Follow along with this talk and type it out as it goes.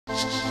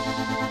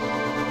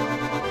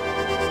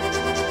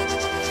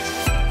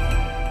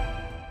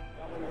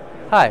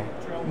Hi,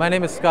 my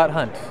name is Scott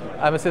Hunt.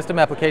 I'm a System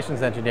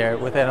Applications Engineer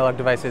with Analog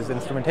Devices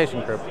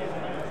Instrumentation Group.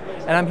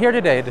 And I'm here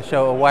today to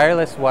show a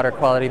wireless water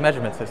quality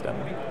measurement system.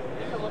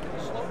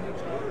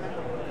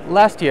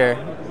 Last year,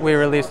 we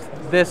released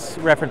this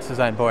reference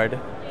design board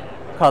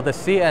called the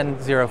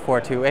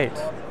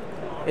CN0428.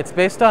 It's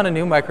based on a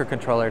new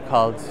microcontroller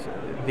called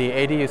the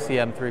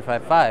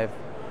ADU-CM355,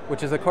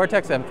 which is a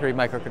Cortex-M3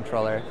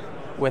 microcontroller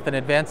with an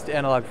advanced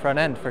analog front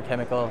end for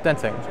chemical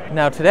sensing.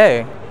 Now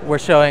today, we're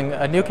showing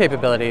a new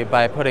capability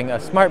by putting a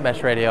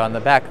SmartMesh radio on the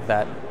back of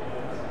that.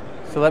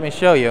 So let me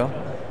show you.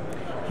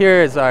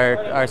 Here is our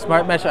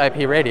SmartMesh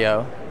IP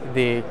radio,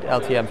 the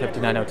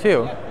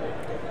LTM5902,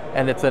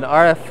 and it's an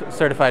RF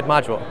certified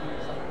module.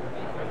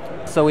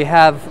 So we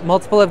have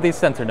multiple of these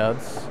sensor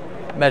nodes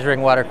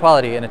measuring water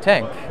quality in a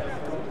tank.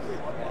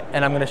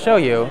 And I'm going to show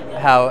you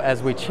how,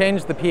 as we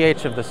change the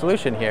pH of the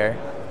solution here,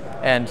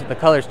 and the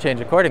colors change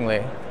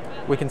accordingly,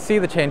 we can see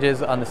the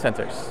changes on the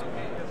sensors.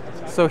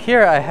 So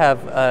here I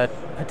have a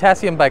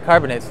potassium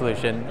bicarbonate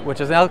solution,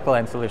 which is an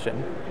alkaline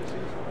solution.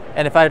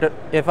 And if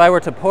I were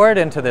to pour it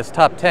into this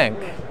top tank,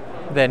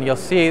 then you'll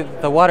see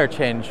the water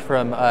change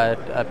from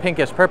a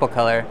pinkish purple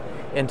color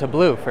into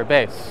blue for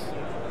base.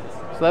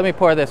 So let me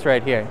pour this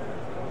right here.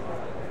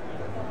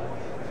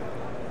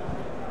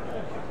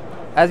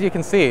 As you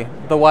can see,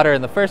 the water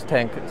in the first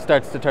tank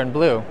starts to turn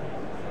blue.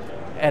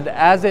 And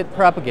as it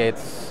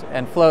propagates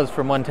and flows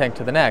from one tank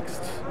to the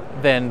next,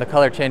 then the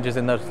color changes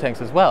in those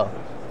tanks as well.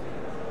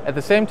 At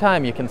the same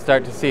time, you can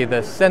start to see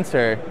the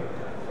sensor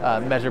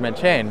measurement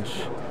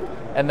change,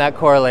 and that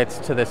correlates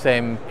to the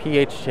same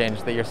pH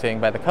change that you're seeing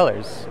by the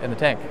colors in the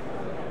tank.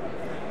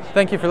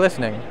 Thank you for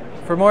listening.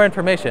 For more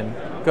information,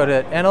 go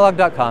to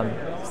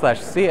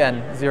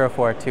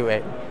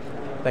analog.com/CN0428.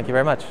 Thank you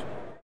very much.